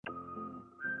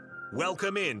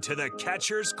Welcome into the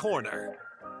Catcher's Corner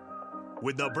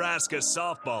with Nebraska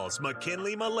softball's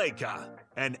McKinley Maleka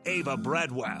and Ava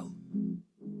Bradwell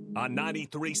on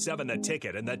 93.7 The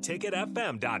Ticket and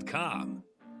theticketfm.com.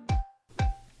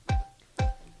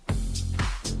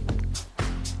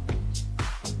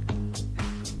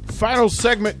 Final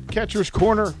segment, Catcher's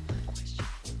Corner.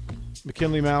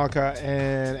 McKinley Maleka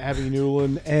and Abby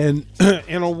Newland. And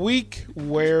in a week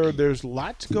where there's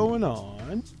lots going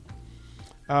on,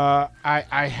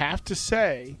 I have to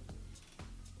say,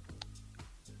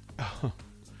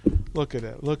 look at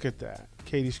it. Look at that.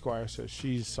 Katie Squire says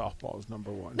she's softball's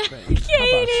number one fan.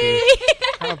 Katie!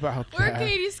 How about that? We're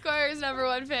Katie Squire's number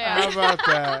one fan. How about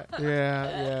that?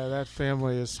 Yeah, that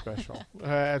family is special.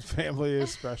 That family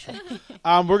is special.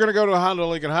 We're going to go to the Honda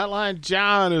Lincoln Hotline.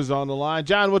 John is on the line.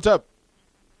 John, what's up?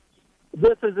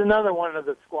 This is another one of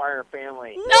the Squire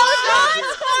family. No, John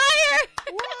Squire!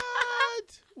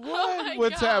 What? Oh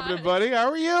What's God. happening, buddy? How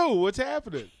are you? What's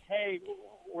happening? Hey,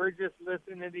 we're just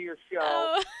listening to your show,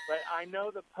 Oh. but I know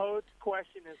the posed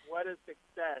question is what is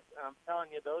success? And I'm telling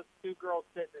you, those two girls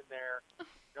sitting in there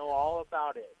know all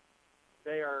about it.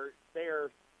 They are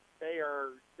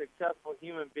successful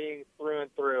human beings through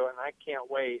and through, and I can't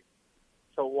wait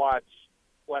to watch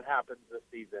what happens this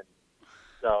season.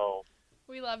 So.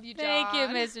 We love you, John. Thank you,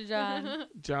 Mr. John.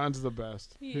 John's the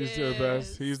best. He's the Yes.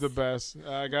 best. He's the best.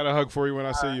 I got a hug for you when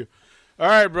I see you. All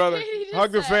right, brother. Katie just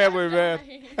Hug the said, family, "I'm man.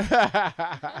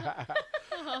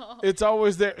 It's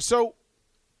always there. So,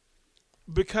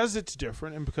 because it's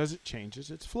different and because it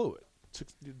changes, it's fluid. It's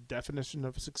the definition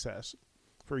of success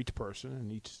for each person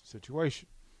and each situation.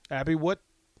 Abby, what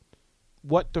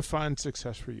defines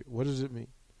success for you? What does it mean?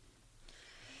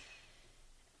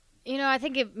 You know, I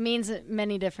think it means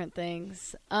many different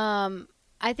things.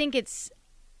 I think it's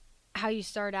how you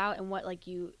start out and what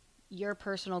your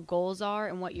personal goals are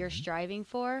and what you're striving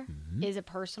for is a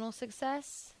personal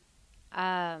success.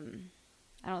 I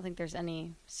don't think there's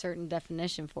any certain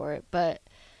definition for it, but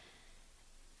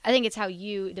I think it's how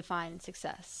you define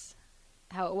success.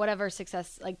 Whatever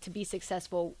success, to be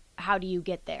successful, how do you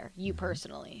get there, you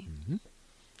personally?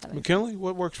 McKinley,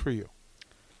 what works for you?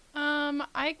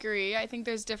 I agree. I think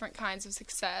there's different kinds of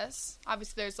success.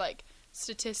 Obviously, there's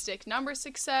statistic number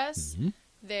success.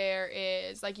 There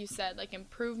is, like you said,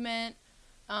 improvement,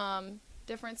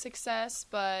 different success.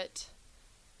 But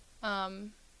I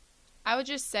would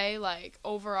just say,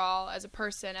 overall, as a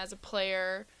person, as a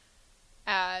player,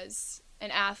 as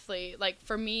an athlete,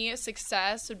 for me,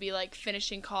 success would be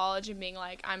finishing college and being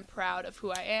I'm proud of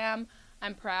who I am.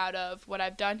 I'm proud of what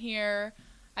I've done here.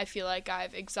 I feel like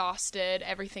I've exhausted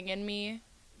everything in me.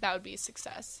 That would be a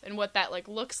success. And what that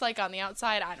looks like on the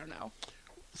outside, I don't know.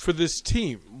 For this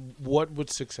team, what would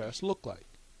success look like?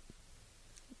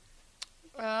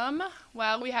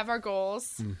 Well, we have our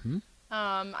goals.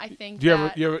 I think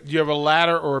Do you have a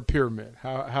ladder or a pyramid?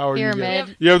 How are Pyramid.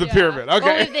 you? You have the pyramid.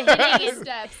 Okay. Only the hitting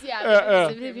steps. Yeah,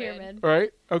 the pyramid.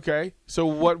 Right. Okay. So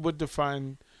what would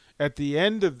define at the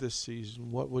end of this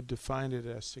season? What would define it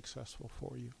as successful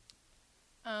for you?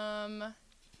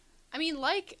 I mean,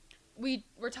 we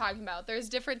were talking about, there's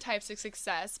different types of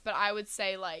success, but I would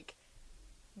say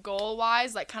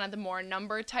goal-wise, kind of the more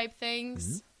number type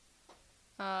things.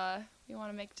 We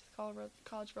want to make it to the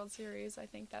College World Series. I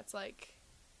think that's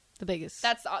The biggest.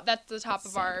 that's the top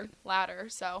of our ladder.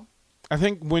 So I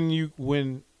think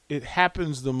when it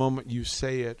happens the moment you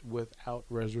say it without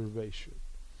reservation,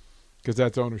 because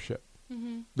that's ownership.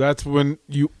 That's when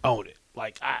you own it.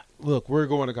 Look, we're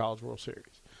going to College World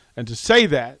Series. And to say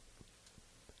that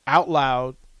out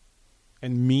loud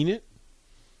and mean it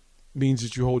means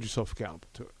that you hold yourself accountable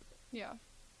to it. yeah.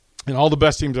 And all the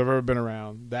best teams I've ever been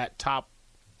around, the top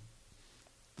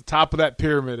of that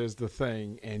pyramid is the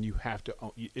thing, and you have to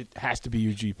own it. Has to be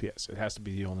your GPS. It has to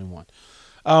be the only one.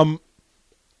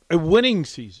 A winning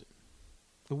season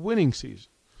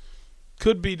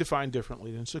could be defined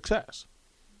differently than success.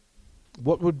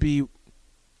 What would be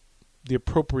the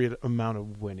appropriate amount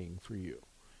of winning for you?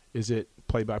 Is it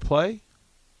play-by-play?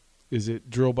 Is it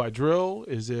drill by drill?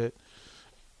 Is it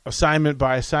assignment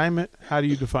by assignment? How do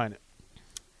you define it?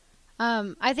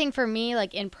 I think for me,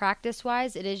 in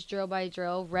practice-wise, it is drill by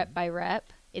drill, rep by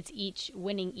rep. It's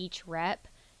winning each rep.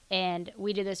 And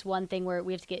we did this one thing where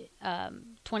we have to get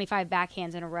 25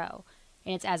 backhands in a row,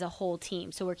 and it's as a whole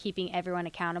team. So we're keeping everyone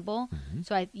accountable.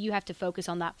 So you have to focus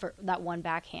on that one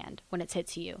backhand when it's hit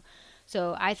to you.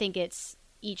 So I think it's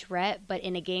each rep, but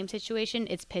in a game situation,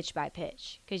 it's pitch by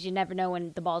pitch because you never know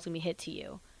when the ball's going to be hit to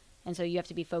you. And so you have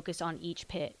to be focused on each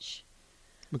pitch.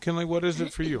 McKinley, what is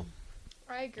it for you?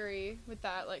 I agree with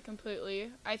that,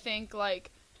 completely. I think,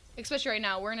 especially right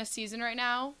now, we're in a season right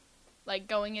now like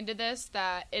going into this,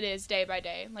 that it is day by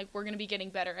day. Like we're going to be getting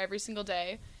better every single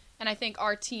day. And I think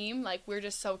our team, like we're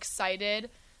just so excited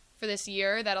for this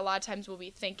year that a lot of times we'll be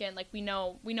thinking like we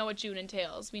know what June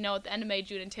entails. We know what the end of May,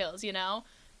 June entails, you know?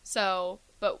 So,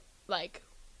 but like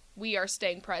we are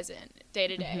staying present day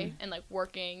to day and like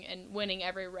working and winning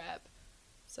every rep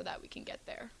so that we can get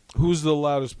there. Who's the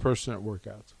loudest person at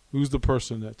workouts? Who's the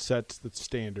person that sets the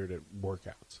standard at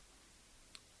workouts?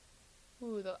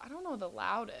 Ooh, I don't know the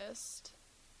loudest.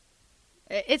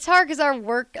 It's hard because our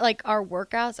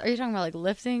workouts. Are you talking about like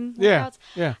lifting workouts?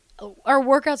 Yeah. Our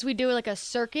workouts, we do like a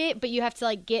circuit, but you have to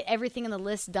like get everything in the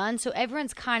list done. So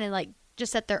everyone's kind of like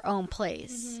just at their own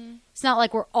place. It's not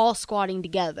like we're all squatting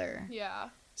together. Yeah.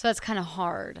 So that's kind of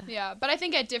hard. Yeah, but I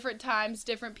think at different times,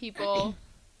 different people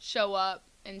show up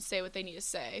and say what they need to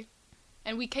say,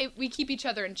 and we keep each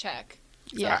other in check.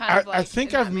 So Yeah. kind of like I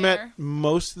think in that I've met manner.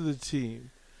 most of the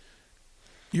team.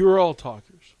 You're all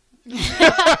talkers. Maybe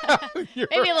a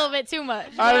little bit too much.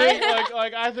 I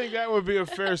think I think that would be a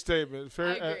fair statement. I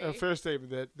agree. A fair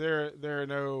statement that there are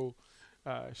no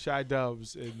shy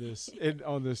doves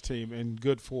on this team, and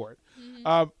good for it.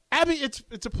 Abby,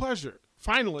 it's a pleasure.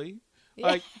 Finally,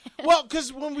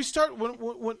 because when we start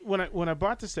when I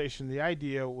bought the station, the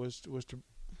idea was to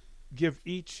give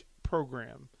each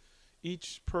program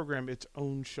its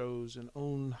own shows and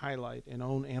own highlight and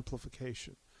own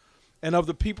amplification. And of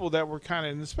the people that were kind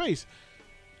of in the space,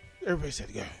 everybody said,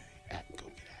 go get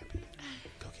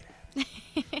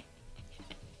Abby.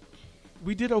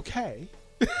 We did okay.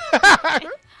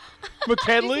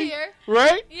 McKinley, He's here.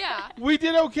 right? Yeah. We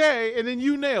did okay, and then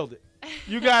you nailed it.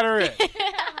 You got her in.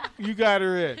 You got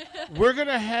her in. We're going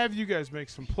to have you guys make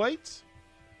some plates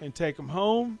and take them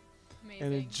home and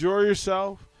Amazing. enjoy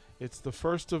yourself. It's the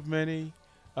first of many.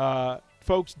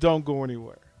 Folks, don't go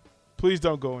anywhere. Please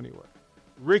don't go anywhere.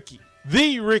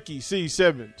 The Ricky C.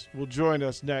 Simmons will join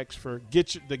us next for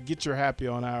Get Your Happy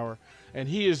On Hour, and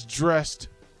he is dressed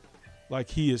like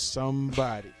he is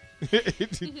somebody.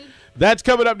 That's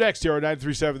coming up next here on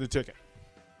 937 The Ticket.